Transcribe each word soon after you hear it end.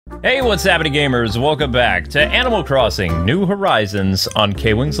Hey, what's happening, gamers? Welcome back to Animal Crossing New Horizons on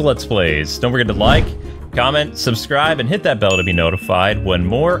KwingsLetsPlays. Don't forget to like, comment, subscribe, and hit that bell to be notified when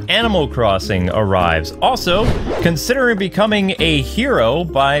more Animal Crossing arrives. Also, consider becoming a hero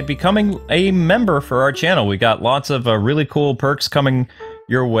by becoming a member for our channel. We got lots of really cool perks coming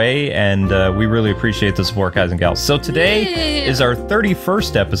your way, and we really appreciate the support, guys and gals. So today is our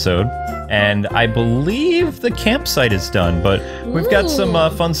 31st episode, and I believe the campsite is done, but we've got some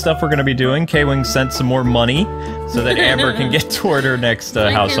fun stuff we're going to be doing. Kwings sent some more money so that Amber can get toward her next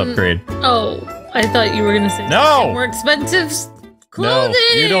house upgrade. Oh, I thought you were going to say more expensive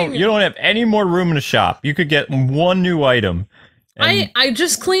clothing. No, you don't have any more room in the shop. You could get one new item. I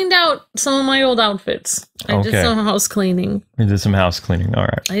just cleaned out some of my old outfits. I did some house cleaning. You did some house cleaning, all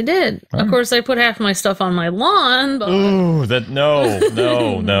right. I did. Of course, I put half my stuff on my lawn, but... Ooh, no.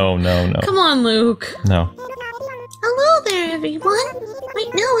 Come on, Luke. No. Hello there, everyone.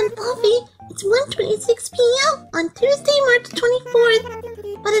 Right now in Fluffy, it's 1:26 p.m. on Tuesday, March 24th.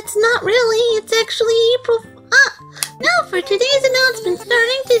 But it's not really. It's actually April... Now for today's announcement.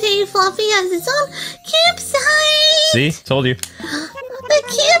 Starting today, Fluffy has his own campsite. See? Told you. The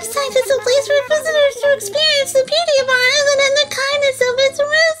campsite is a place for visitors to experience the beauty of our island and the kindness of its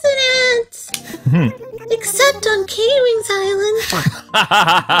residents. Except on Kwings Island.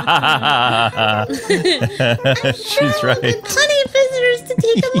 I'm sure She's right. we'll get plenty of visitors to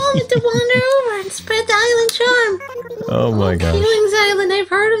take a moment to wander over and spread the island charm. Oh my gosh. Kwings Island, I've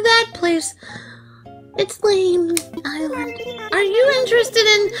heard of that place. It's lame island. Are you interested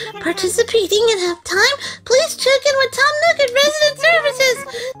in participating and have time? Please check in with Tom Nook at Resident Services.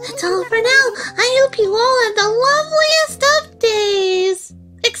 That's all for now. I hope you all have the loveliest of days.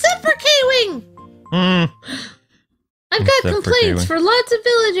 Except for Kwing. I've got complaints for lots of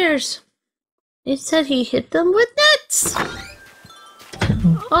villagers. They said he hit them with nets.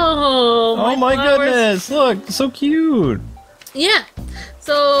 Oh my goodness. Look, so cute. Yeah.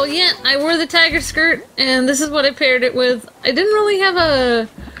 So, yeah, I wore the tiger skirt, and this is what I paired it with. I didn't really have I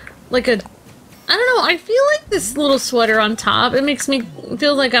don't know, I feel like this little sweater on top, it makes me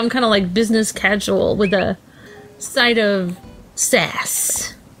feel like I'm kind of like business casual with a side of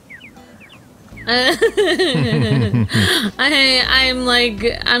sass. I'm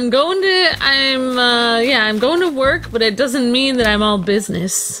going to work, but it doesn't mean that I'm all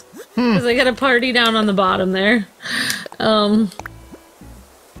business. Because I got a party down on the bottom there.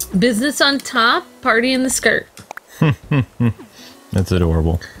 Business on top, party in the skirt. That's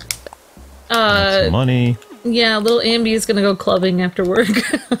adorable. Some money. Yeah, little Ambi is gonna go clubbing after work.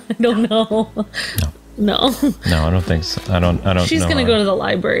 I don't know. No, I don't think so. I don't She's know gonna go to the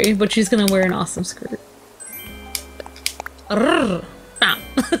library, but she's gonna wear an awesome skirt.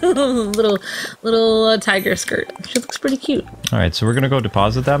 little tiger skirt. She looks pretty cute. All right, so we're gonna go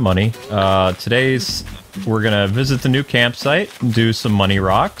deposit that money. We're gonna visit the new campsite, do some money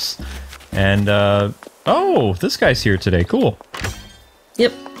rocks, and oh, this guy's here today. Cool.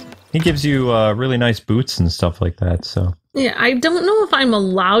 Yep. He gives you really nice boots and stuff like that. So. Yeah, I don't know if I'm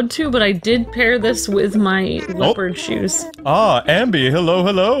allowed to, but I did pair this with my leopard shoes. Ah, Ambi,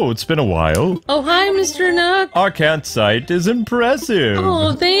 hello. It's been a while. Oh, hi, Mr. Nook. Our campsite is impressive.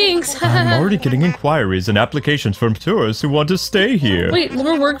 Oh, thanks. I'm already getting inquiries and applications from tourists who want to stay here. Wait,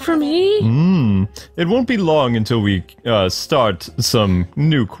 more work for me? It won't be long until we start some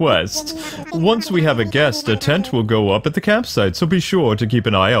new quests. Once we have a guest, a tent will go up at the campsite, so be sure to keep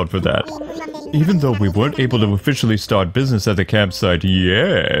an eye out for that. Even though we weren't able to officially start business at the campsite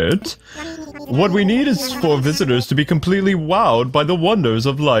yet, what we need is for visitors to be completely wowed by the wonders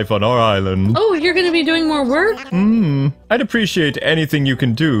of life on our island. Oh, you're gonna be doing more work? I'd appreciate anything you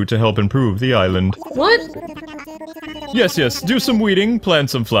can do to help improve the island. What? Yes, do some weeding, plant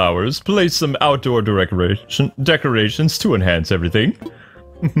some flowers, place some outdoor decorations to enhance everything.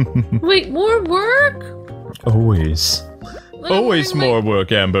 Wait, more work? Always. Always more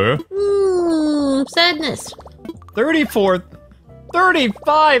work, Amber. Sadness.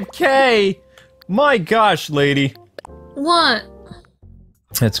 35K! My gosh, lady. What?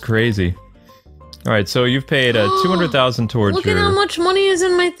 That's crazy. Alright, so you've paid 200,000 towards Look at how much money is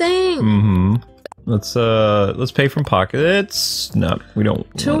in my thing. Let's pay from pockets. No, we don't.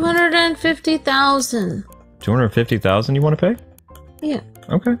 250,000. 250,000 you want to pay? Yeah.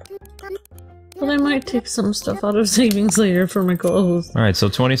 Okay. But I might take some stuff out of savings later for my clothes. Alright, so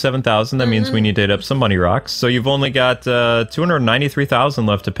 27,000, that means we need to hit up some money rocks. So you've only got 293,000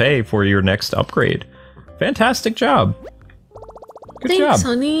 left to pay for your next upgrade. Fantastic job. Good job. Thanks,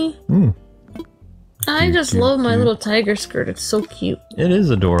 honey. I just love my little tiger skirt. It's so cute. It is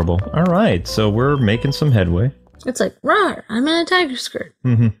adorable. Alright, so we're making some headway. It's like, roar, I'm in a tiger skirt.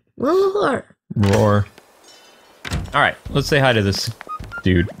 Mm-hmm. Roar. Roar. Alright, let's say hi to this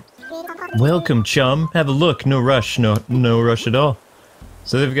dude. Welcome, chum. Have a look. No rush. No rush at all.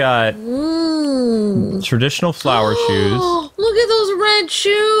 So they've got traditional flower shoes. Look at those red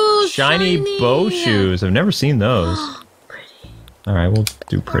shoes. Shiny bow shoes. I've never seen those. Pretty. Alright, we'll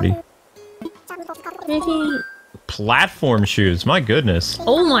do pretty. Pretty. Platform shoes. My goodness.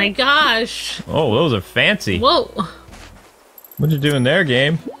 Oh my gosh. Oh, those are fancy. Whoa. What you doing there,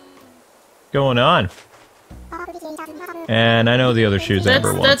 game? Going on? And I know the other shoes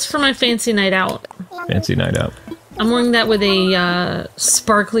Amber wants. That's for my fancy night out. Fancy night out. I'm wearing that with a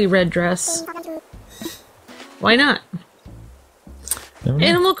sparkly red dress. Why not?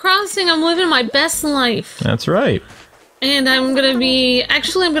 Animal Crossing, I'm living my best life. That's right. And I'm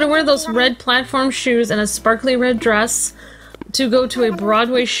gonna wear those red platform shoes and a sparkly red dress to go to a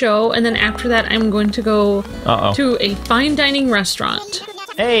Broadway show, and then after that I'm going to go to a fine dining restaurant.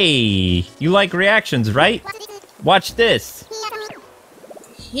 Hey, you like reactions, right? Watch this.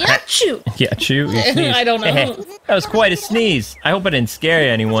 Yeah, shoot. Yeah, shoot. You sneezed. I don't know. That was quite a sneeze. I hope I didn't scare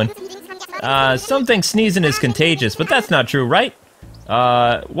anyone. Some think sneezing is contagious, but that's not true, right?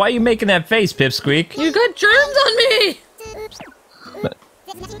 Why are you making that face, Pipsqueak? You got germs on me!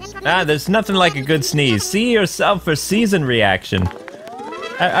 There's nothing like a good sneeze. See yourself for season reaction.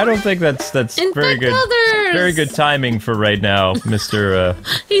 I don't think that's very good. Others. Very good timing for right now, Mr.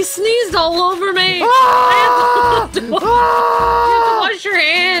 He sneezed all over me. I have to wash your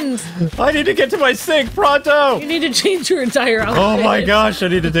hands. I need to get to my sink pronto. You need to change your entire outfit. Oh my gosh, I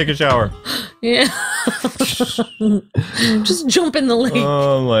need to take a shower. Yeah. Just jump in the lake.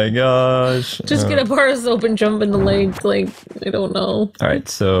 Oh my gosh. Just get a bar of soap and jump in the lake. Like, I don't know. All right,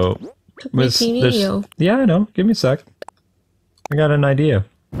 so Yeah, I know. Give me a sec. I got an idea.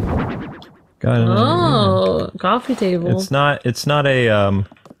 Coffee table. It's not a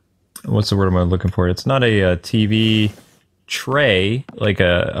what's the word am I looking for? It's not a TV tray, like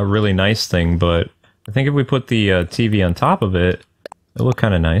a really nice thing, but I think if we put the TV on top of it, it'll look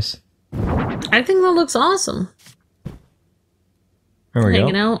kind of nice. I think that looks awesome. There we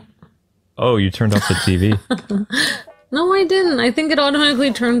Hanging go. out. Oh, you turned off the TV. No, I didn't. I think it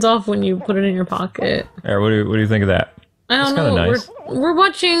automatically turns off when you put it in your pocket. All right, what do you think of that? I don't know. Nice. We're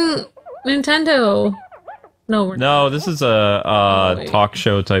watching Nintendo. No, we're No, this is a talk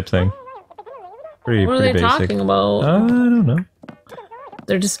show type thing. Pretty What are they basic. talking about? I don't know.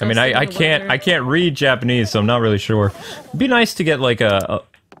 They're just. I mean, I can't read Japanese, so I'm not really sure. It'd be nice to get like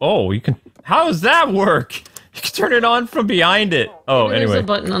oh, you can. How does that work? You can turn it on from behind it. Oh, There's anyway. a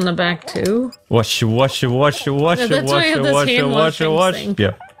button on the back too. Wash it.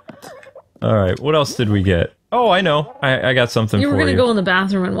 Yeah. All right. What else did we get? Oh, I know. I got something for you. You were gonna go in the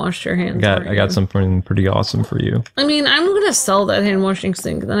bathroom and wash your hands. I got something pretty awesome for you. I mean, I'm gonna sell that hand washing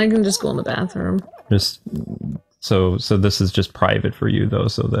sink. Then I can just go in the bathroom. Just so this is just private for you though,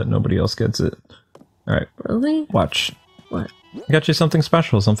 so that nobody else gets it. All right. Really? Watch. What? I got you something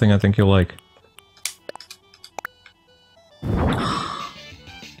special. Something I think you'll like.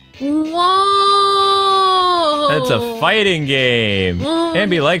 Whoa! It's a fighting game. Whoa.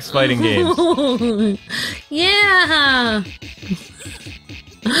 Ambi likes fighting games. Yeah.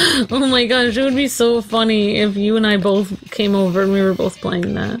 Oh my gosh, it would be so funny if you and I both came over and we were both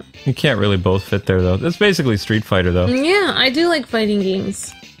playing that. You can't really both fit there though. It's basically Street Fighter though. Yeah, I do like fighting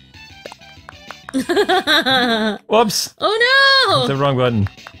games. Whoops! Oh no! The wrong button.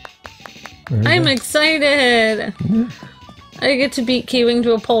 I'm excited. I get to beat Kwing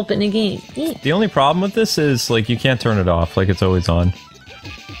to a pulp in a game. Yeah. The only problem with this is like you can't turn it off. Like it's always on.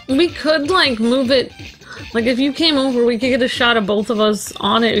 We could like move it. Like if you came over, we could get a shot of both of us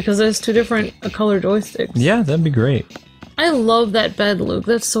on it because there's two different color joysticks. Yeah, that'd be great. I love that bed, Luke.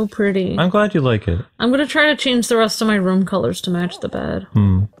 That's so pretty. I'm glad you like it. I'm gonna try to change the rest of my room colors to match the bed.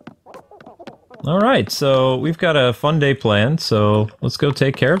 Alright, so we've got a fun day planned, so let's go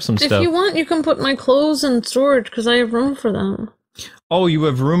take care of some stuff. If you want, you can put my clothes in storage because I have room for them. Oh, you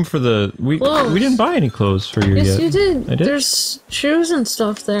have room for the... We Clothes. didn't buy any clothes for you yet. Yes, you did. I did? There's shoes and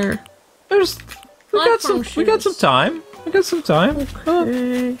stuff there. We got some time. We got some time.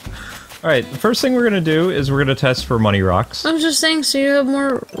 Okay. Alright, the first thing we're gonna do is we're gonna test for money rocks. I'm just saying, so you have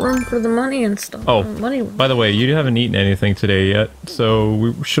more room for the money and stuff. Oh, money. by the way, you haven't eaten anything today yet, so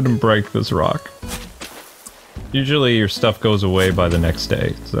we shouldn't break this rock. Usually your stuff goes away by the next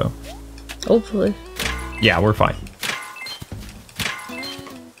day, so... Hopefully. Yeah, we're fine.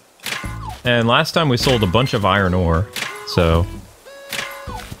 And last time we sold a bunch of iron ore, so...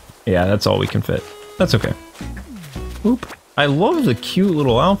 Yeah, that's all we can fit. That's okay. Oop. I love the cute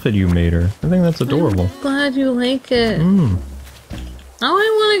little outfit you made her. I think that's adorable. I'm glad you like it. Oh, I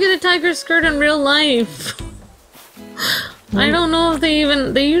want to get a tiger skirt in real life. I don't know if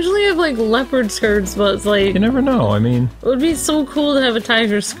they usually have like leopard skirts, but it's like... You never know, I mean... It would be so cool to have a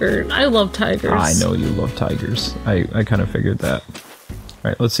tiger skirt. I love tigers. I know you love tigers. I kind of figured that.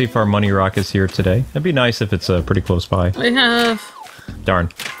 Alright, let's see if our money rock is here today. It'd be nice if it's pretty close by. I have... Darn.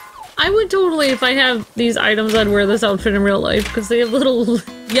 I would totally, if I have these items, I'd wear this outfit in real life, because they have little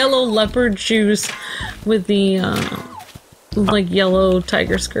yellow leopard shoes with the, like, yellow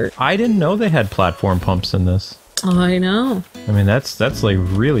tiger skirt. I didn't know they had platform pumps in this. Oh, I know. I mean, that's like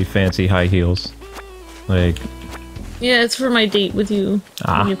really fancy high heels. Like... Yeah, it's for my date with you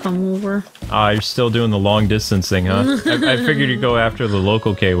when you come over. You're still doing the long distance thing, huh? I figured you'd go after the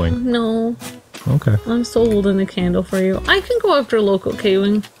local Kwing. No. Okay. I'm still holding a candle for you. I can go after a local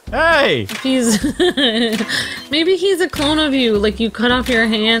Kwing. Hey! If he's... Maybe he's a clone of you, like you cut off your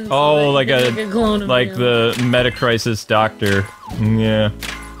hand. Oh, so like a clone of like you. the Metacrisis doctor. Yeah.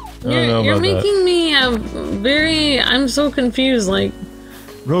 You're making me have very... I'm so confused, like...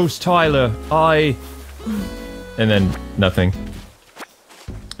 Rose Tyler, And then nothing.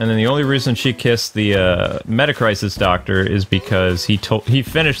 And then the only reason she kissed the Metacrisis doctor is because he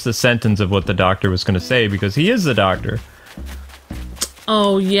finished the sentence of what the doctor was going to say, because he is the doctor.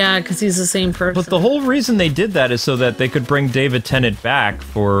 Oh yeah, because he's the same person. But the whole reason they did that is so that they could bring David Tennant back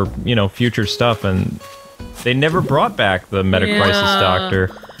for, you know, future stuff, and they never brought back the Metacrisis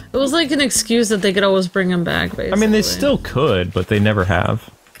doctor. It was like an excuse that they could always bring him back, basically. I mean, they still could, but they never have.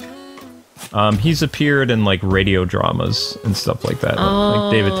 He's appeared in, like, radio dramas and stuff like that.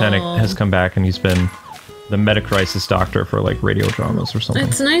 Like, David Tennant has come back and he's been the Metacrisis doctor for, like, radio dramas or something.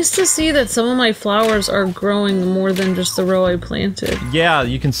 It's nice to see that some of my flowers are growing more than just the row I planted. Yeah,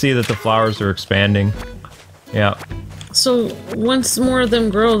 you can see that the flowers are expanding. Yeah. So, once more of them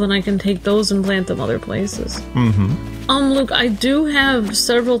grow, then I can take those and plant them other places. Mm-hmm. Luke, I do have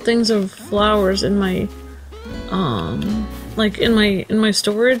several things of flowers in my, like in my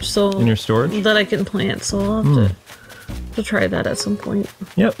storage, so... In your storage? That I can plant, so I'll have to try that at some point.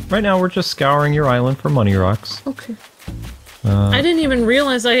 Yep, right now we're just scouring your island for money rocks. Okay. I didn't even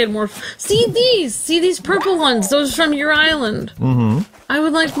realize I had more... See these purple ones, those from your island. Mm-hmm. I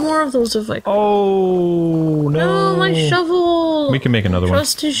would like more of those if I could. Oh, no. No, my shovel. We can make another one.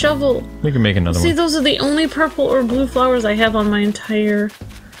 Trusty shovel. We can make another one. See, those are the only purple or blue flowers I have on my entire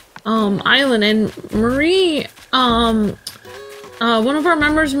island. And Marie, one of our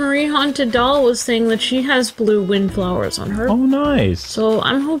members, Marie Haunted Doll, was saying that she has blue windflowers on her. Oh, nice. So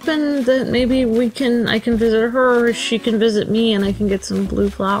I'm hoping that maybe I can visit her, or she can visit me, and I can get some blue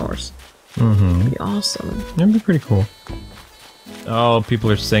flowers. Mm-hmm. That'd be awesome. That'd be pretty cool. Oh,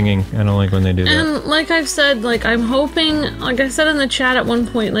 people are singing. I don't like when they do that. And like I've said, like I'm hoping, like I said in the chat at one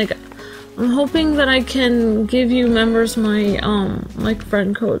point, like I'm hoping that I can give you members my like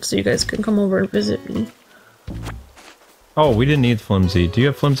friend code so you guys can come over and visit me. Oh, we didn't need flimsy. Do you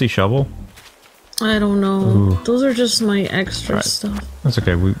have flimsy shovel? I don't know. Ooh. Those are just my extra stuff. That's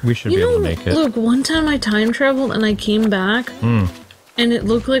okay. We should be able to make it. Look, one time I time traveled and I came back and it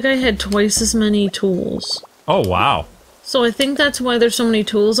looked like I had twice as many tools. Oh, wow. So I think that's why there's so many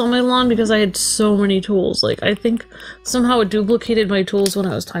tools on my lawn, because I had so many tools. Like, I think somehow it duplicated my tools when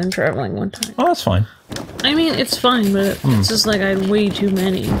I was time traveling one time. Oh, that's fine. I mean, it's fine, but it's just like I had way too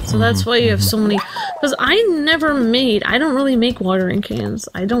many. So that's why you have so many. Because I don't really make watering cans.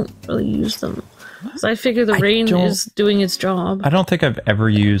 I don't really use them. Because I figure the rain is doing its job. I don't think I've ever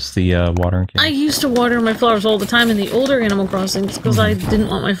used the watering can. I used to water my flowers all the time in the older Animal Crossings because I didn't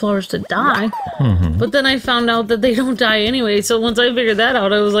want my flowers to die. But then I found out that they don't die anyway. So once I figured that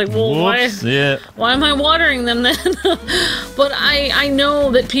out, I was like, well, why am I watering them then? But I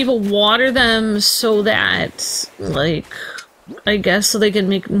know that people water them so that, like, I guess so they can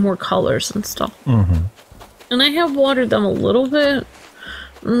make more colors and stuff. And I have watered them a little bit.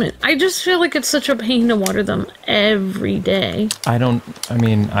 I just feel like it's such a pain to water them every day. I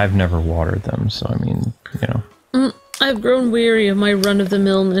mean, I've never watered them, so I mean, you know. I've grown weary of my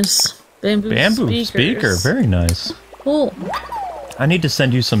run-of-the-millness. Bamboo speaker, very nice. Cool. I need to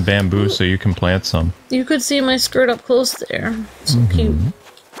send you some bamboo so you can plant some. You could see my skirt up close there. It's so cute.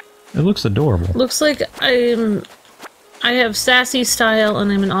 It looks adorable. Looks like I have sassy style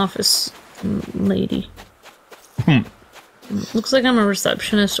and I'm an office lady. Looks like I'm a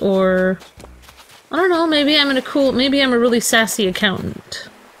receptionist, or I don't know, maybe I'm maybe I'm a really sassy accountant.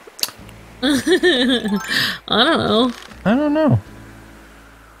 I don't know.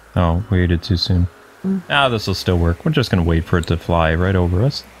 Oh, waited too soon. This will still work. We're just gonna wait for it to fly right over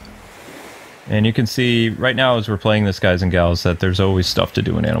us. And you can see right now as we're playing this, guys and gals, that there's always stuff to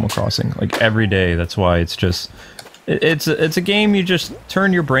do in Animal Crossing. Like every day. That's why it's just... It's a game you just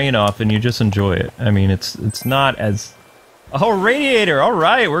turn your brain off and you just enjoy it. I mean, it's not as... Oh, radiator! All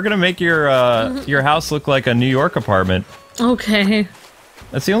right, we're gonna make your house look like a New York apartment. Okay.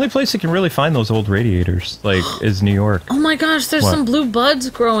 That's the only place you can really find those old radiators, like, is New York. Oh my gosh, there's some blue buds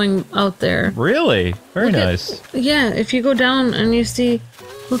growing out there. Really? Very nice. Yeah, if you go down and you see...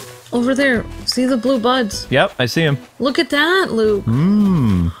 Look, over there. See the blue buds? Yep, I see them. Look at that, Luke.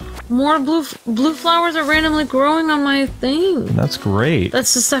 Mmm. More blue flowers are randomly growing on my thing. That's great.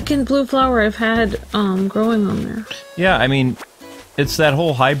 That's the second blue flower I've had growing on there. Yeah, I mean, it's that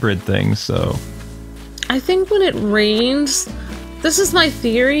whole hybrid thing, so... I think when it rains... This is my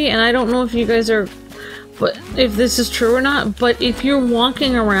theory, and I don't know if you guys are... But if this is true or not, but if you're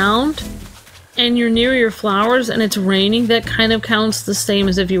walking around and you're near your flowers and it's raining, that kind of counts the same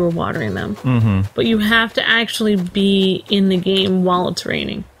as if you were watering them. Mm-hmm. But you have to actually be in the game while it's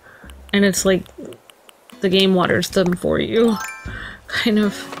raining. And it's like the game waters them for you. Kind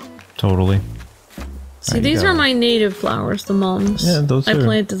of. Totally. See, these are my native flowers, the mums. Yeah, those are... I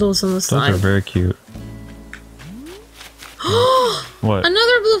planted those on the side. Those are very cute. What?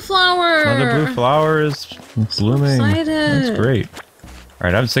 Another blue flower! Another blue flower is blooming. So excited. That's great.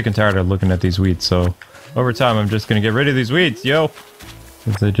 Alright, I'm sick and tired of looking at these weeds, so over time I'm just gonna get rid of these weeds, yo!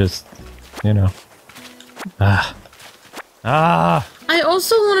 Because they just, you know. I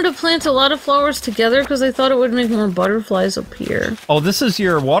also wanted to plant a lot of flowers together because I thought it would make more butterflies appear. Oh, this is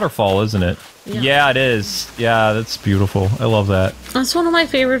your waterfall, isn't it? Yeah, it is. Yeah, that's beautiful. I love that. That's one of my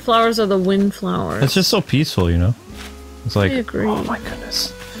favorite flowers, are the wind flowers. It's just so peaceful, you know? It's like, I agree. Oh my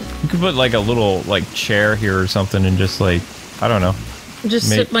goodness. You could put like a little like chair here or something and just like, I don't know. Just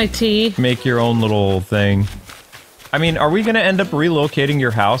sip my tea. Make your own little thing. I mean, are we going to end up relocating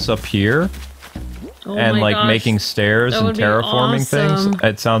your house up here? Oh and my like gosh. making stairs and terraforming things?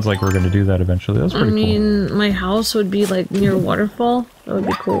 It sounds like we're going to do that eventually. That's pretty cool. I mean, my house would be like near a waterfall. That would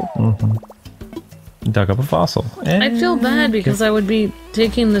be cool. Mm-hmm. Dug up a fossil. I'd feel bad because I would be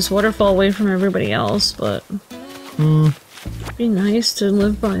taking this waterfall away from everybody else, but... It'd be nice to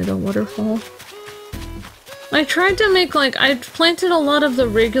live by the waterfall. I tried to make like... I planted a lot of the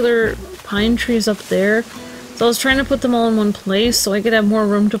regular pine trees up there. So I was trying to put them all in one place so I could have more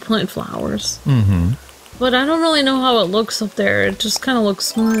room to plant flowers. Mm-hmm. But I don't really know how it looks up there. It just kind of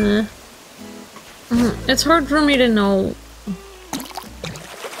looks... meh. It's hard for me to know.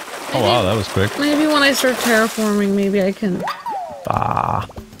 Oh wow, that was quick. Maybe when I start terraforming, maybe I can...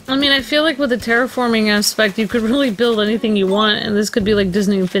 I mean, I feel like with the terraforming aspect, you could really build anything you want, and this could be like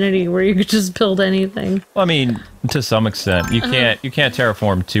Disney Infinity, where you could just build anything. Well, I mean, to some extent, you can't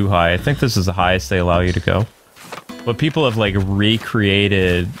terraform too high. I think this is the highest they allow you to go. But people have like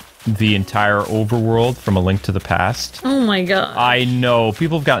recreated the entire overworld from A Link to the Past. Oh my god. I know.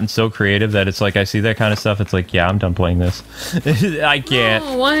 People have gotten so creative that it's like, I see that kind of stuff, it's like, yeah, I'm done playing this. I can't.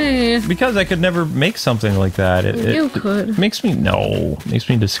 Oh, why? Because I could never make something like that. You could. It makes me, makes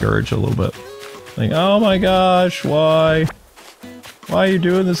me discouraged a little bit. Like, oh my gosh, why? Why are you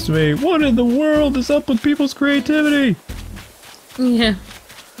doing this to me? What in the world is up with people's creativity? Yeah.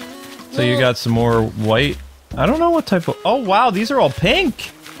 So you got some more white? I don't know what type of... Oh wow, these are all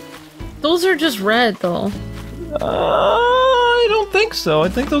pink! Those are just red, though. I don't think so. I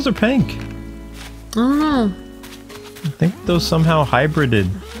think those are pink. I don't know. I think those somehow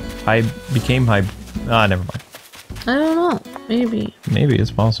became hybrid. Ah, never mind. I don't know. Maybe. Maybe it's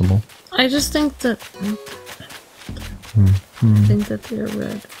possible. I just think that... I think that they're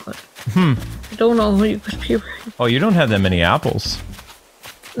red, but... I don't know who you could be red. Oh, you don't have that many apples.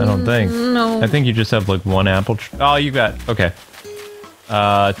 I don't think. No. I think you just have like one apple tree. Oh, you got... Okay.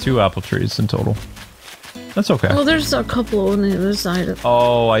 2 apple trees in total. That's okay. Well, there's a couple on the other side of...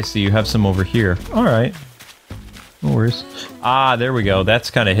 Oh, I see. You have some over here. Alright. No worries. Ah, there we go. That's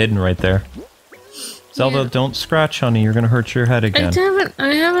kind of hidden right there. Zelda, don't scratch, honey. You're gonna hurt your head again.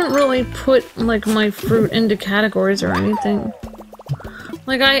 I haven't really put, like, my fruit into categories or anything.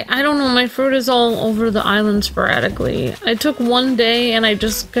 Like, I don't know. My fruit is all over the island sporadically. I took one day and I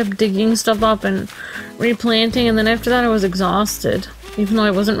just kept digging stuff up and replanting, and then after that I was exhausted. Even though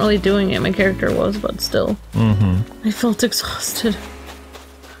I wasn't really doing it, my character was, but still. I felt exhausted.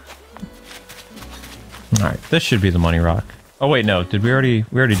 Alright, this should be the money rock. Oh wait, no, did we already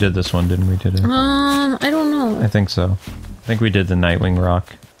did this one, didn't we, today? I don't know. I think so. I think we did the Nightwing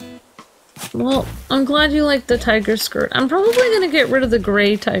rock. Well, I'm glad you like the tiger skirt. I'm probably gonna get rid of the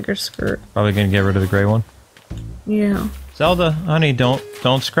gray tiger skirt. Probably gonna get rid of the gray one? Yeah. Zelda, honey, don't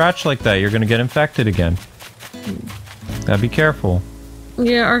scratch like that. You're gonna get infected again. Gotta be careful.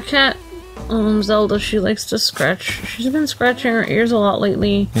 Yeah, our cat Zelda, she likes to scratch. She's been scratching her ears a lot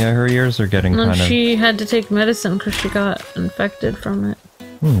lately. Yeah, her ears are getting and kind of... she had to take medicine because she got infected from it.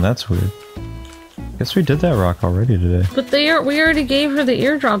 that's weird. Guess we did that rock already today. But we already gave her the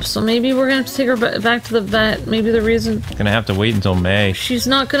eardrops, so maybe we're gonna have to take her back to the vet. Maybe the reason... Gonna have to wait until May. She's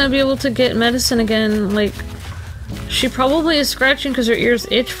not gonna be able to get medicine again, like... She probably is scratching because her ears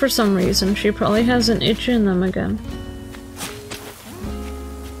itch for some reason. She probably has an itch in them again.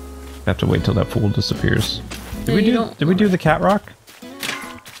 Have to wait till that fool disappears. Did Yeah, we do the cat rock?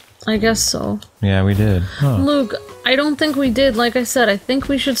 I guess so. Yeah, we did. Huh. Luke, I don't think we did. Like I said, I think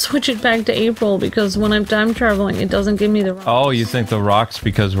we should switch it back to April because when I'm time traveling, it doesn't give me the rocks. Oh, you think the rocks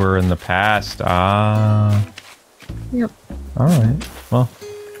because we're in the past? Ah. Yep. Alright. Well,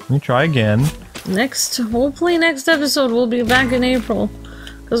 let me try again. Hopefully next episode we'll be back in April.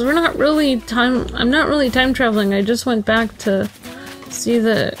 Because I'm not really time traveling. I just went back to see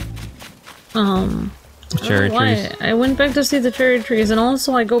the cherry trees. I went back to see the cherry trees, and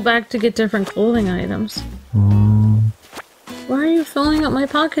also I go back to get different clothing items. Why are you filling up my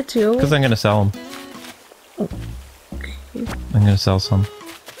pockets, yo? Because I'm gonna sell them. Okay. I'm gonna sell some.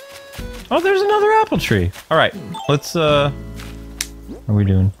 Oh, there's another apple tree. Alright, let's, what are we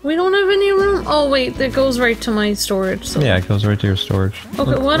doing? We don't have any room? Oh wait, that goes right to my storage. So. Yeah, it goes right to your storage.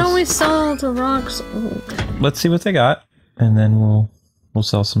 Okay, why don't we sell the rocks? Oh, okay. Let's see what they got, and then we'll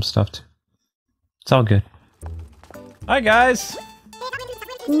sell some stuff too. It's all good. Hi guys!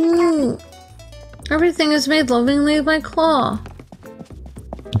 Everything is made lovingly by Claw.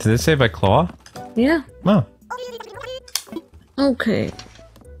 Did they say by Claw? Yeah. Oh. Okay.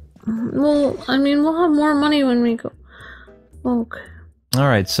 Well, I mean, we'll have more money when we go. Okay.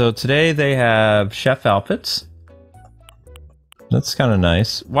 Alright, so today they have chef outfits. That's kind of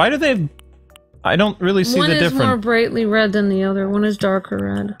nice. Why do they... I don't really see the difference. One is more brightly red than the other. One is darker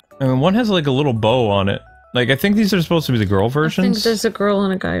red. I mean, one has like a little bow on it. Like, I think these are supposed to be the girl versions. I think there's a girl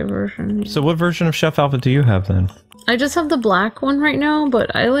and a guy version. So what version of chef outfit do you have then? I just have the black one right now,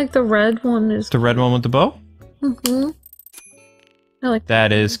 but I like the red one. The red one with the bow? Mm-hmm. I like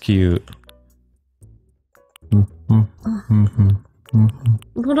that. Is cute.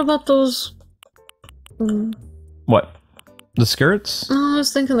 What about those? What? The skirts? Oh, I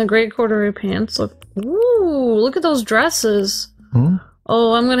was thinking the gray corduroy pants. Look at those dresses.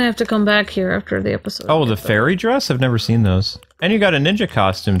 Oh, I'm gonna have to come back here after the episode. Oh, the fairy dress? I've never seen those. And you got a ninja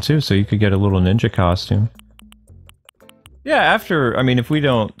costume too, so you could get a little ninja costume. Yeah, after, I mean, if we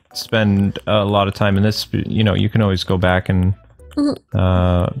don't spend a lot of time in this, you know, you can always go back and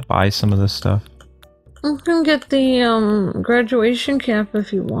buy some of this stuff. You can get the graduation cap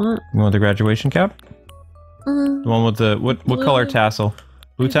if you want. You want the graduation cap? The one with the, what color tassel?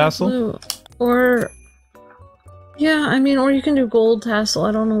 Blue tassel? Blue. Or, yeah, I mean, or you can do gold tassel.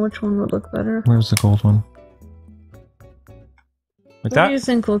 I don't know which one would look better. Where's the gold one? Like that? What do you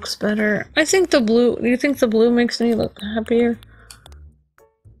think looks better? I think the blue. Do you think the blue makes me look happier?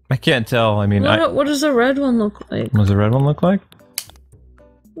 I can't tell. I mean, what does the red one look like? What does the red one look like?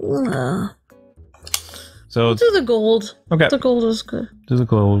 So we'll do the gold. Okay. The gold is good. Do the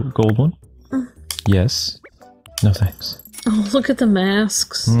gold one? Yes. No thanks. Oh, look at the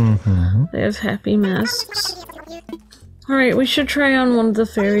masks. They have happy masks. Alright, we should try on one of the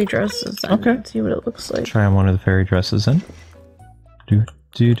fairy dresses then. Okay. See what it looks like. Try on one of the fairy dresses then. Okay,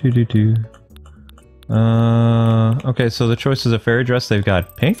 so the choices of fairy dress, they've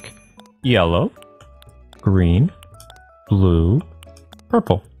got pink, yellow, green, blue,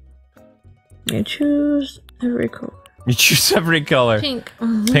 purple. I choose every color. You choose every color. Pink.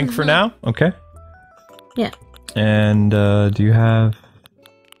 Pink for now? Okay. Yeah. And, do you have...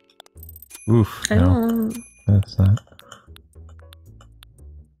 Oof, I don't... That's not...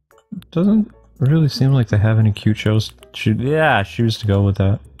 Doesn't really seem like they have any cute shows. Shoes to go with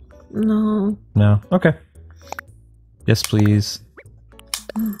that. No. No? Okay. Yes, please.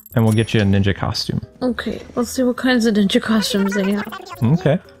 And we'll get you a ninja costume. Okay, let's see what kinds of ninja costumes they have.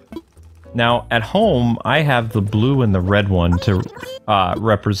 Okay. Now, at home, I have the blue and the red one to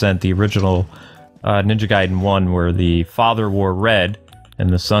represent the original Ninja Gaiden 1, where the father wore red and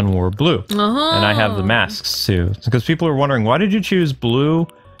the son wore blue. And I have the masks, too. Because people are wondering, why did you choose blue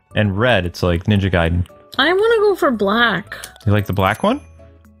and red? It's like Ninja Gaiden. I want to go for black. You like the black one?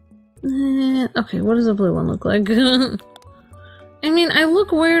 Okay, what does the blue one look like? I mean, I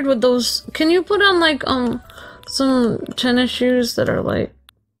look weird with those. Can you put on, like, some tennis shoes that are, like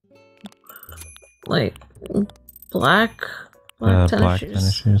black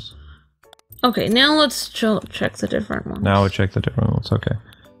tennis shoes? Okay, now let's check the different ones. Now we'll check the different ones, okay.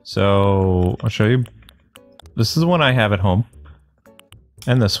 So, I'll show you. This is the one I have at home.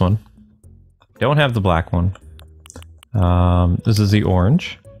 And this one. Don't have the black one. This is the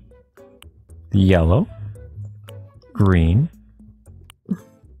orange. The yellow. Green.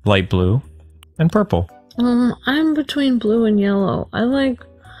 Light blue. And purple. I'm between blue and yellow. I like...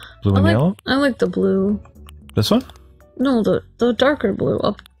 Blue and yellow? I like the blue. This one? No, the darker blue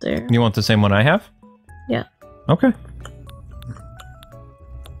up there. You want the same one I have? Yeah. Okay.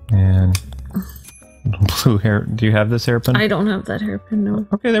 And... blue hair... Do you have this hairpin? I don't have that hairpin, no.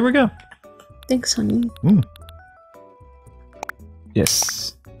 Okay, there we go. Thanks, honey.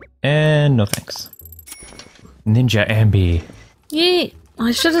 Yes. And no thanks. Ninja Ambi. Yay!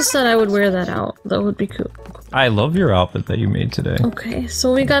 I should have said I would wear that out. That would be cool. I love your outfit that you made today. Okay,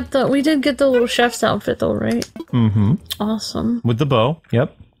 so we did get the little chef's outfit though, right? Mm-hmm. Awesome. With the bow.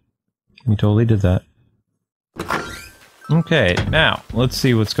 Yep. We totally did that. Okay, now, let's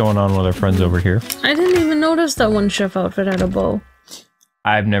see what's going on with our friends over here. I didn't even notice that one chef outfit had a bow.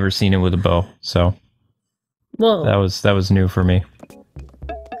 I've never seen it with a bow, so... Whoa. That was new for me.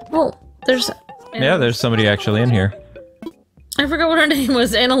 Oh, there's... Yeah, there's somebody actually in here. I forgot what her name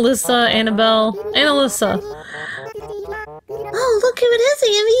was. Annalisa, Annabelle. Annalisa. Oh, look who it is,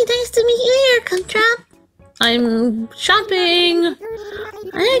 Amy. Nice to meet you here, Cumtrap. I'm shopping.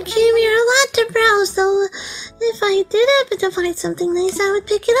 I came here a lot to browse, so if I did happen to find something nice, I would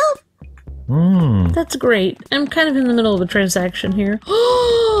pick it up. That's great. I'm kind of in the middle of a transaction here.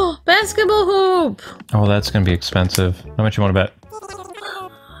 Oh, basketball hoop. Oh, that's gonna be expensive. How much you want to bet?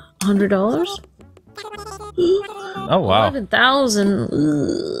 $100? Oh, wow. 11,000.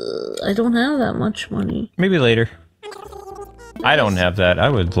 I don't have that much money. Maybe later. I don't have that. I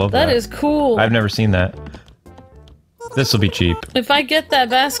would love that. That is cool. I've never seen that. This will be cheap. If I get that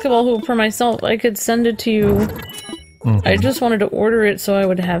basketball hoop for myself, I could send it to you. I just wanted to order it so I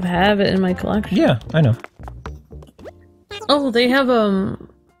would have it in my collection. Yeah, I know. Oh, they have a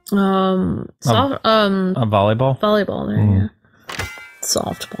volleyball? Volleyball there, yeah.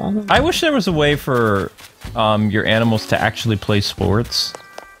 Softball. I wish there was a way for your animals to actually play sports.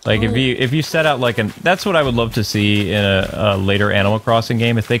 Like if you set out like that's what I would love to see in a later Animal Crossing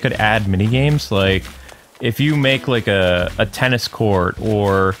game, if they could add mini games. Like if you make like a tennis court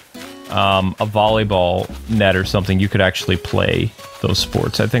or a volleyball net or something, you could actually play those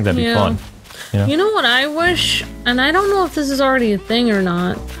sports. I think that'd be fun. You know what I wish, and I don't know if this is already a thing or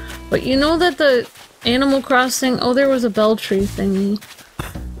not, but you know that the Animal Crossing, oh, there was a bell tree thingy.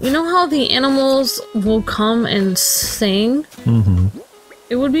 You know how the animals will come and sing?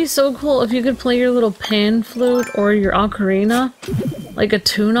 It would be so cool if you could play your little pan flute or your ocarina, like a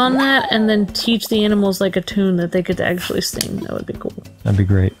tune on that, and then teach the animals like a tune that they could actually sing. That would be cool. That'd be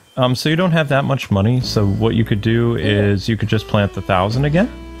great. So you don't have that much money, so what you could do is you could just plant the 1,000 again?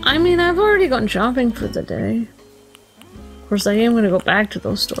 I mean, I've already gone shopping for the day. Of course, I am going to go back to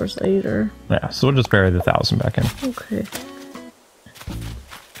those stores later. Yeah, so we'll just bury the 1,000 back in. Okay.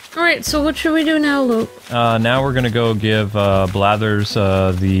 Alright, so what should we do now, Luke? Now we're gonna go give Blathers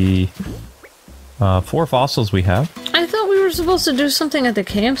the 4 fossils we have. I thought we were supposed to do something at the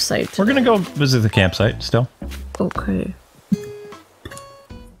campsite today. We're gonna go visit the campsite still. Okay.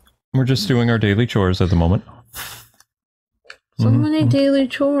 We're just doing our daily chores at the moment. So many daily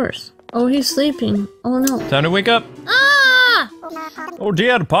chores. Oh, he's sleeping. Oh no. Time to wake up! Ah! Oh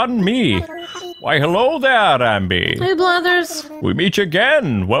dear, pardon me. Why, hello there, Ambi. Hey, Blathers. We meet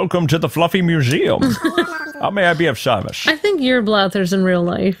again. Welcome to the Fluffy Museum. How may I be of service? I think you're Blathers in real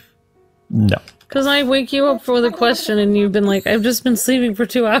life. No. Because I wake you up for the question and you've been like, I've just been sleeping for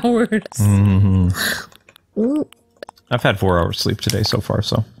 2 hours. Ooh, I've had 4 hours sleep today so far,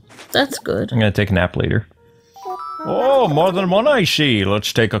 so that's good. I'm gonna take a nap later. Oh, more than one I see.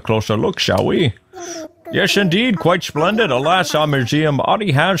 Let's take a closer look, shall we? Yes, indeed, quite splendid. Alas, our museum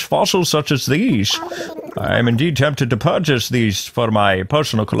already has fossils such as these. I am indeed tempted to purchase these for my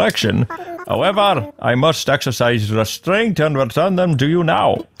personal collection. However, I must exercise restraint and return them to you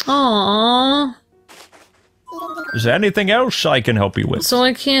now. Aww. Is there anything else I can help you with? So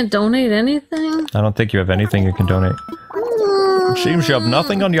I can't donate anything? I don't think you have anything you can donate. It seems you have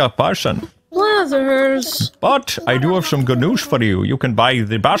nothing on your person. Blathers. But I do have some good news for you. You can buy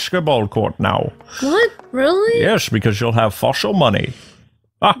the basketball court now. What? Really? Yes, because you'll have fossil money.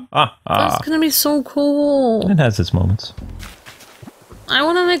 That's gonna be so cool. It has its moments. I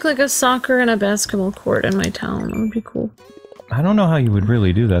want to make like a soccer and a basketball court in my town. That would be cool. I don't know how you would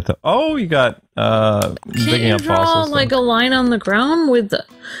really do that though. Oh, you got digging up fossils. Like a line on the ground with the...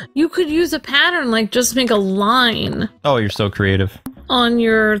 You could use a pattern, like just make a line. Oh, you're so creative. On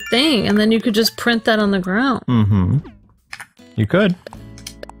your thing, and then you could just print that on the ground. You could.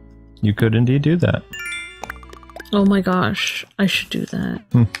 You could indeed do that. Oh my gosh, I should do that.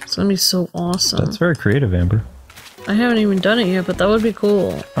 It's gonna be so awesome. That's very creative, Amber. I haven't even done it yet, but that would be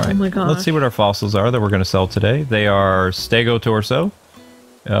cool. All right, oh my gosh. let's see what our fossils are that we're going to sell today. They are Stegotorso,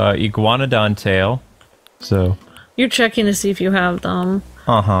 Iguanodon tail. So you're checking to see if you have them.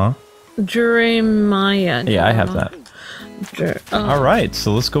 Uh-huh. Jeremiah. Yeah, I have that. All right,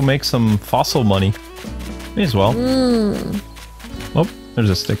 so let's go make some fossil money. May as well. Oh, there's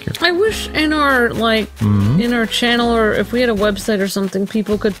a stick here. I wish in our in our channel, or if we had a website or something,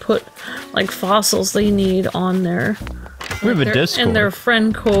 people could put like fossils they need on there. We have a Discord. And their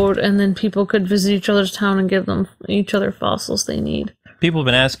friend code, and then people could visit each other's town and give them each other fossils they need. People have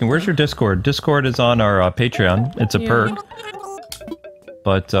been asking, where's your Discord? Discord is on our Patreon. It's a perk.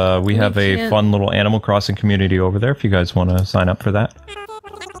 But we have a fun little Animal Crossing community over there if you guys want to sign up for that.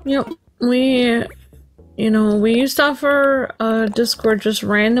 Yep. We used to offer Discord just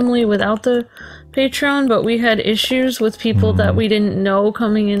randomly without the Patreon, but we had issues with people that we didn't know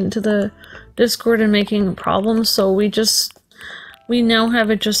coming into the Discord and making problems, so we now have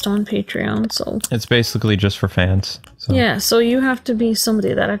it just on Patreon, so... It's basically just for fans. So. Yeah, so you have to be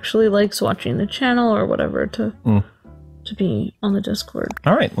somebody that actually likes watching the channel or whatever to be on the Discord.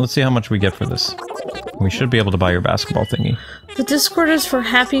 Alright, let's see how much we get for this. We should be able to buy your basketball thingy. The Discord is for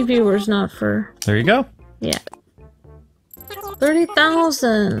happy viewers, not for... There you go. Yeah.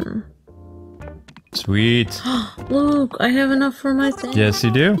 30,000! Sweet. Luke, I have enough for my thing. Yes,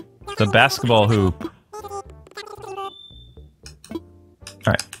 you do. The basketball hoop.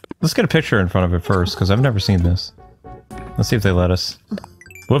 Alright, let's get a picture in front of it first, because I've never seen this. Let's see if they let us.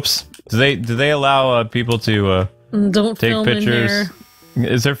 Whoops. Do they allow people to Don't take film pictures? In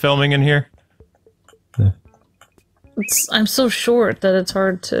here. Is there filming in here? Yeah. I'm so short that it's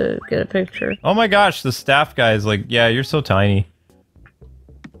hard to get a picture. Oh my gosh, the staff guy is like, yeah, you're so tiny.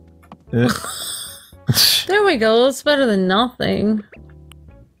 There we go, it's better than nothing.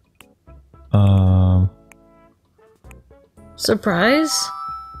 Surprise?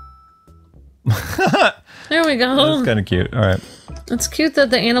 There we go. That's kind of cute. Alright. It's cute that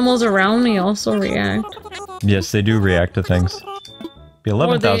the animals around me also react. Yes, they do react to things. Be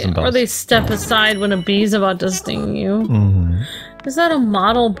 11,000 bells. Or they step aside when a bee's about to sting you. Is that a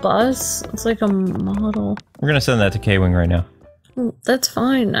model bus? It's like a model. We're gonna send that to Kwing right now. That's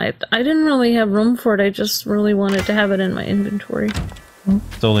fine. I didn't really have room for it. I just really wanted to have it in my inventory.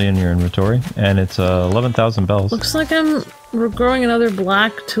 It's only in your inventory, and it's 11,000 bells. Looks like we're growing another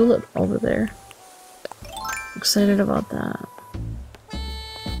black tulip over there. Excited about that.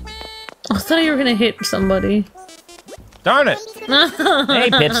 I thought you were gonna hit somebody. Darn it! Hey,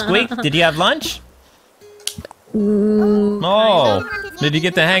 Pipsqueak, did you have lunch? Oh, did you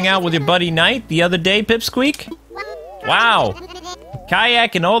get to hang out with your buddy Knight the other day, Pipsqueak? Wow,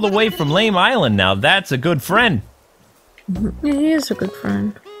 kayaking all the way from Lame Island. Now that's a good friend. Yeah, he is a good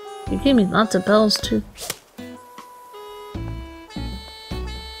friend. He gave me lots of bells too.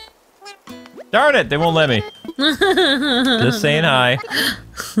 Darn it, they won't let me. Just saying hi.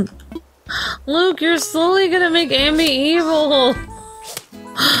 Luke, you're slowly gonna make Ambi evil!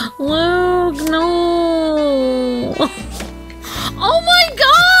 Luke, no! Oh my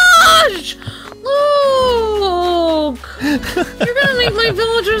gosh! Luke! You're gonna make my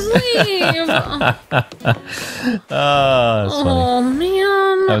villagers leave! That's funny. Oh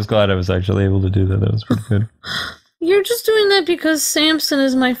man! I was glad I was actually able to do that. That was pretty good. You're just doing that because Samson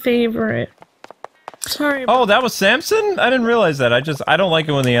is my favorite. Sorry. Oh, that was Samson? I didn't realize that. I don't like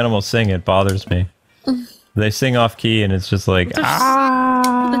it when the animals sing. It bothers me. They sing off key and it's just like, It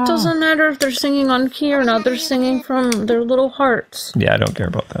doesn't matter if they're singing on key or not. They're singing from their little hearts. Yeah, I don't care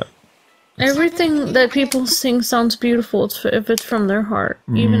about that. Everything that people sing sounds beautiful if it's from their heart,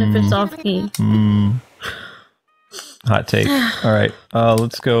 even if it's off key. Hot take. All right,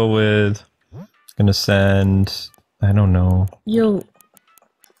 let's go with. Gonna send. I don't know. Yo.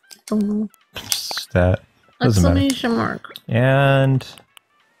 Oh. That doesn't matter. Exclamation mark. And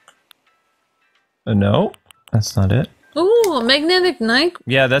no, that's not it. Ooh, a magnetic knife.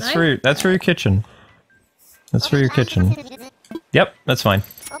 Yeah, that's for your kitchen. That's for your kitchen. Yep, that's fine.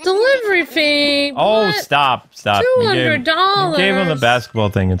 Delivery fee. Oh, what? stop. $200. You gave him the basketball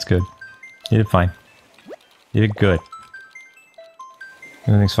thing. It's good. You did fine. You did good.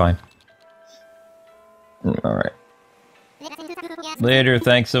 Everything's fine. All right. Later.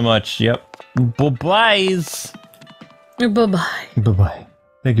 Thanks so much. Yep. Bye-byes. Bye-bye. Bye-bye.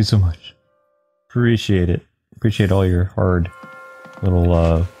 Thank you so much. Appreciate it. Appreciate all your hard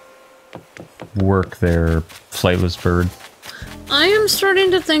little work there, flightless bird. I am starting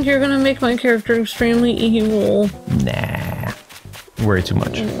to think you're gonna make my character extremely evil. Nah. Way too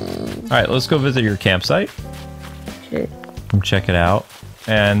much. Alright, let's go visit your campsite. Okay. Come check it out.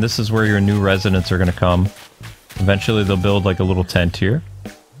 And this is where your new residents are going to come. Eventually they'll build like a little tent here.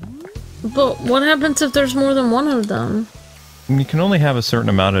 But what happens if there's more than one of them? You can only have a certain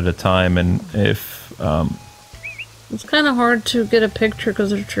amount at a time, and if... It's kind of hard to get a picture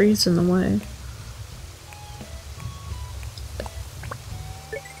because there are trees in the way.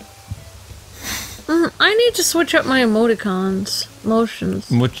 I need to switch up my emoticons. Motions.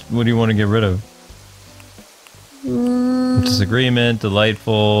 what do you want to get rid of? Disagreement,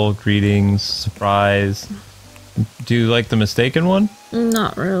 delightful, greetings, surprise. Do you like the mistaken one?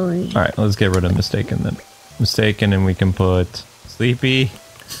 Not really. Alright, let's get rid of mistaken then. Mistaken, and we can put sleepy.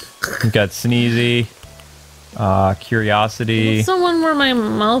 We've got sneezy. Curiosity. It's the one where my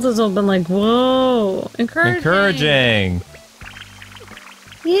mouth is open like, whoa. Encouraging.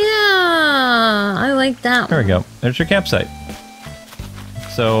 Yeah, I like that There one. we go. There's your campsite.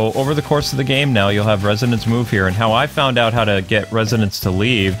 So, over the course of the game now, you'll have residents move here, and how I found out how to get residents to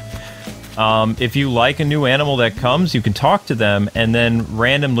leave, if you like a new animal that comes, you can talk to them, and then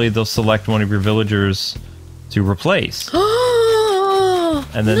randomly they'll select one of your villagers to replace.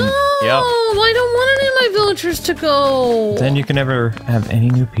 And then, no, yep. I don't want any of my villagers to go. Then you can never have any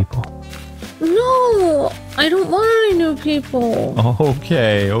new people. No, I don't want any new people.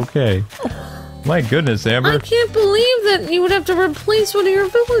 Okay, okay. My goodness, Amber. I can't believe that you would have to replace one of your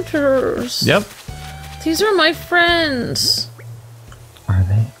villagers. Yep. These are my friends. Are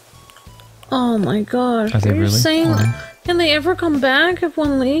they? Oh my gosh. Are they you really? saying, can they ever come back if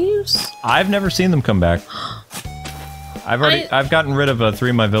one leaves? I've never seen them come back. I've gotten rid of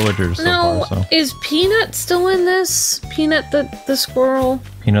 3 of my villagers so No, far, so. is Peanut still in this? Peanut the squirrel?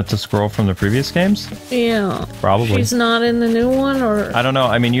 Peanut the squirrel from the previous games? Yeah. Probably. She's not in the new one, or? I don't know.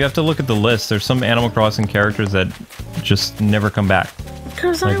 I mean, you have to look at the list. There's some Animal Crossing characters that just never come back.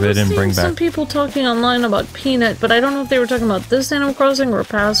 Because Like I they was didn't seeing bring some back. people talking online about Peanut, but I don't know if they were talking about this Animal Crossing or a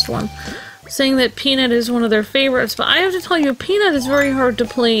past one. Saying that Peanut is one of their favorites, but I have to tell you, Peanut is very hard to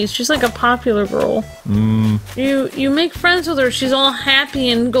please. She's like a popular girl. You make friends with her, she's all happy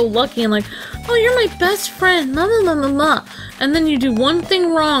and go lucky and like, oh, you're my best friend, la la la la la. And then you do one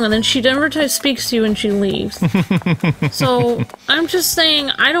thing wrong, and then she never speaks to you and she leaves. So I'm just saying,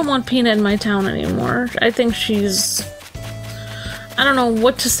 I don't want Peanut in my town anymore. I think she's, I don't know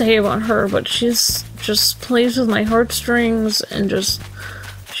what to say about her, but she's just plays with my heartstrings and just.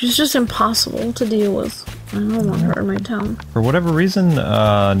 She's just impossible to deal with. I don't want her in my town. For whatever reason,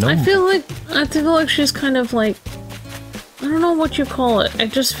 no. I feel like she's kind of like, I don't know what you call it. I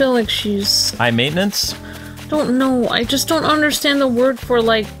just feel like she's, High maintenance? don't know. I just don't understand the word for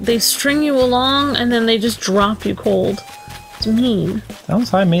like they string you along and then they just drop you cold. It's mean. Sounds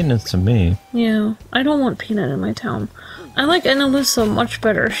high maintenance to me. Yeah, I don't want Peanut in my town. I like Annalisa much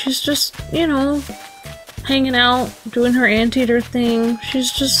better. She's just, you know, hanging out, doing her anteater thing. She's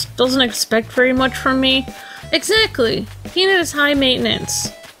just doesn't expect very much from me. Exactly. Peanut is high maintenance.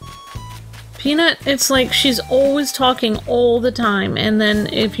 Peanut, it's like she's always talking all the time, and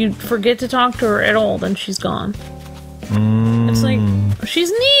then if you forget to talk to her at all, then she's gone. It's like,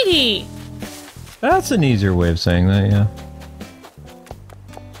 she's needy! That's an easier way of saying that, yeah.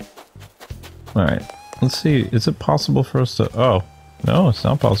 Alright, let's see. Is it possible for us to... Oh, no, it's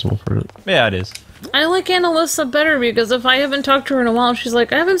not possible for... Yeah, it is. I like Annalisa better because if I haven't talked to her in a while, she's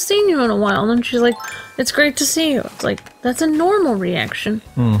like, I haven't seen you in a while. And then she's like, it's great to see you. It's like, that's a normal reaction.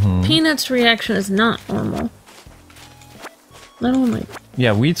 Peanut's reaction is not normal. I don't like...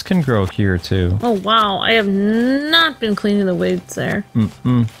 Yeah, weeds can grow here, too. Oh, wow. I have not been cleaning the weeds there.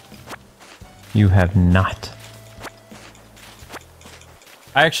 You have not.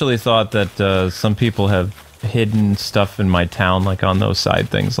 I actually thought that some people have hidden stuff in my town, like on those side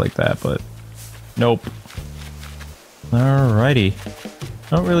things like that, but... Nope. Alrighty.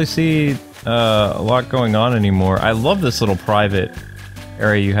 I don't really see a lot going on anymore. I love this little private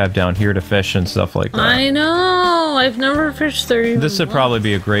area you have down here to fish and stuff like that. I know! I've never fished there even This would once. probably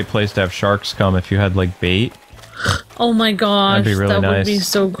be a great place to have sharks come if you had, like, bait. Oh my gosh, That'd be really that would nice. be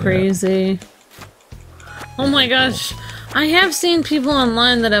so crazy. Oh my gosh. I have seen people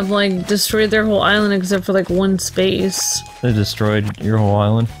online that have, like, destroyed their whole island except for, like, one space. They destroyed your whole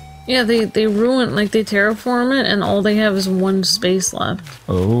island. Yeah, they ruin, like, they terraform it, and all they have is one space left.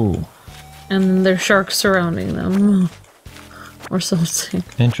 Oh. And there's sharks surrounding them. Or something.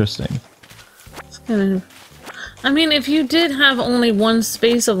 Interesting. It's kind of... I mean, if you did have only one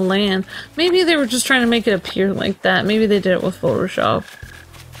space of land, maybe they were just trying to make it appear like that. Maybe they did it with Photoshop.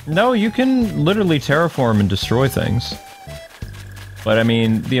 No, you can literally terraform and destroy things. But, I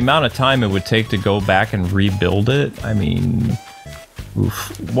mean, the amount of time it would take to go back and rebuild it, I mean...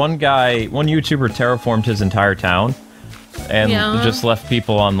 Oof. One YouTuber terraformed his entire town and just left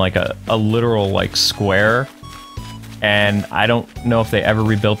people on like a literal like square. And I don't know if they ever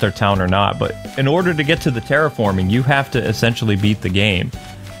rebuilt their town or not, but in order to get to the terraforming, you have to essentially beat the game.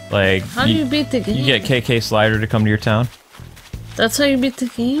 Like, how do you beat the game? You get KK Slider to come to your town. That's how you beat the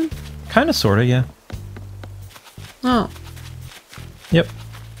game? Kinda, sorta, yeah. Oh. Yep.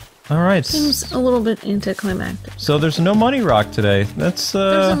 Alright. Seems a little bit anticlimactic. So there's no money rock today. That's,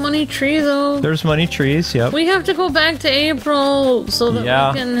 There's a money tree, though. There's money trees, yep. We have to go back to April so that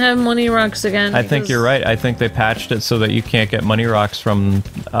we can have money rocks again. I think you're right. I think they patched it so that you can't get money rocks from,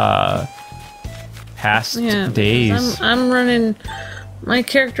 past days. I'm running... My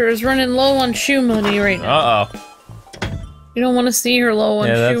character is running low on shoe money right now. Uh-oh. You don't want to see her low on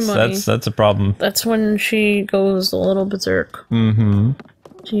shoe money. That's a problem. That's when she goes a little berserk. Mm-hmm.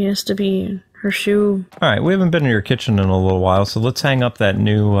 She has to be her shoe. Alright, we haven't been in your kitchen in a little while, so let's hang up that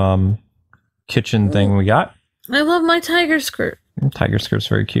new, kitchen thing we got. I love my tiger skirt. Tiger skirt's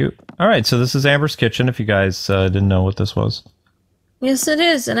very cute. Alright, so this is Amber's kitchen, if you guys didn't know what this was. Yes, it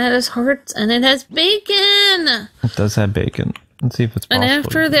is, and it has hearts, and it has bacon! It does have bacon. Let's see if it's possible. And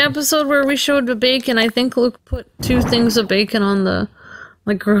after the episode where we showed the bacon, I think Luke put 2 things of bacon on the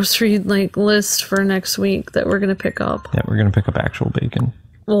grocery list for next week that we're gonna pick up. Yeah, we're gonna pick up actual bacon.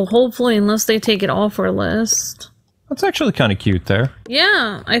 Well, hopefully, unless they take it off our list. That's actually kind of cute there.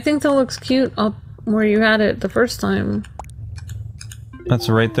 Yeah, I think that looks cute up where you had it the first time. That's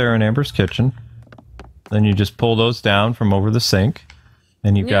right there in Amber's kitchen. Then you just pull those down from over the sink.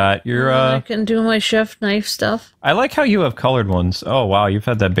 And you've got your, I can do my chef knife stuff. I like how you have colored ones. Oh, wow, you've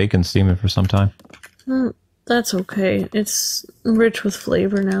had that bacon steaming for some time. That's okay. It's rich with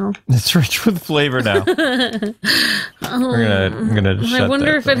flavor now. It's rich with flavor now. I'm gonna I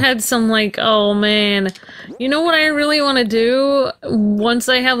wonder if it had some, oh man. You know what I really want to do? Once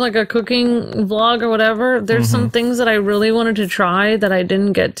I have, a cooking vlog or whatever, there's some things that I really wanted to try that I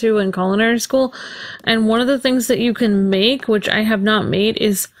didn't get to in culinary school. And one of the things that you can make, which I have not made,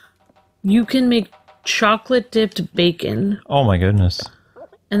 is you can make chocolate-dipped bacon. Oh my goodness.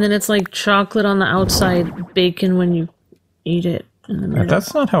 And then it's like chocolate on the outside, bacon when you eat it.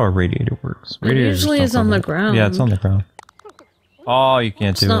 That's not how a radiator works. It usually is on the ground. Yeah, it's on the ground. Oh, you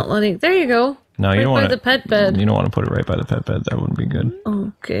can't do it. It's not letting... There you go. No, you don't want to... Right by the pet bed. You don't want to put it right by the pet bed. That wouldn't be good.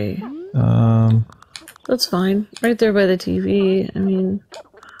 Okay. That's fine. Right there by the TV. I mean...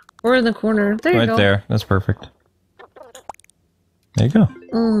 Or in the corner. There you go. Right there. That's perfect. There you go.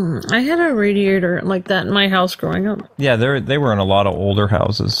 I had a radiator like that in my house growing up. Yeah, they were in a lot of older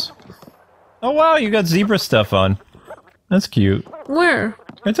houses. Oh wow, you got zebra stuff on. That's cute. Where?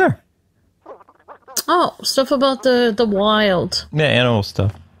 Right there. Oh, stuff about the wild. Yeah, animal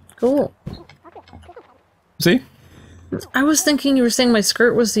stuff. Cool. See? I was thinking you were saying my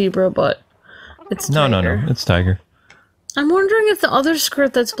skirt was zebra, but it's tiger. No, it's tiger. I'm wondering if the other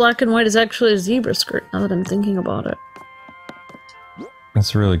skirt that's black and white is actually a zebra skirt, now that I'm thinking about it.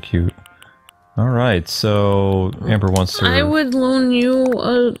 That's really cute. Alright, so Amber wants to... I would loan you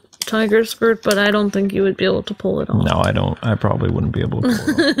a tiger skirt, but I don't think you would be able to pull it off. No, I don't. I probably wouldn't be able to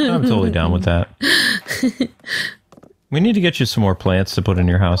pull it off. I'm totally down with that. We need to get you some more plants to put in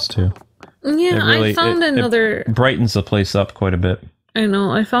your house, too. Yeah, I found another... It brightens the place up quite a bit. I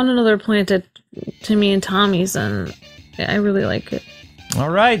know. I found another plant at Timmy and Tommy's, and I really like it.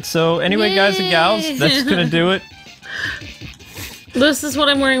 Alright, so anyway, guys and gals, that's gonna do it. This is what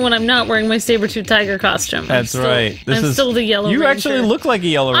I'm wearing when I'm not wearing my saber-tooth tiger costume. That's right. I'm still the Yellow Ranger. You actually look like a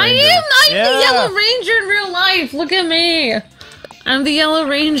Yellow Ranger. I am! I'm the Yellow Ranger in real life! Look at me! I'm the Yellow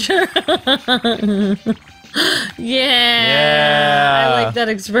Ranger. Yeah! I like that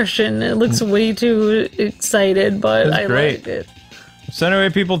expression. It looks way too excited, but I like it. So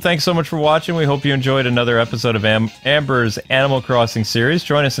anyway, people, thanks so much for watching. We hope you enjoyed another episode of Amber's Animal Crossing series.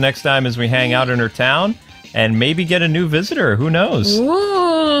 Join us next time as we hang out in her town. And maybe get a new visitor. Who knows?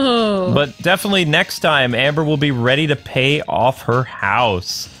 Whoa. But definitely next time, Amber will be ready to pay off her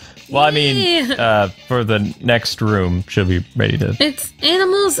house. Well, I mean, for the next room, she'll be ready to... It's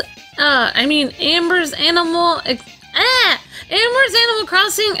Amber's Animal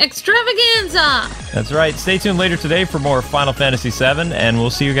Crossing Extravaganza! That's right. Stay tuned later today for more Final Fantasy VII, and we'll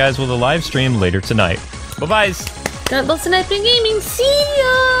see you guys with a live stream later tonight. Bye-bye! God bless and happy gaming. See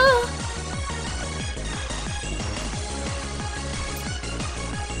ya!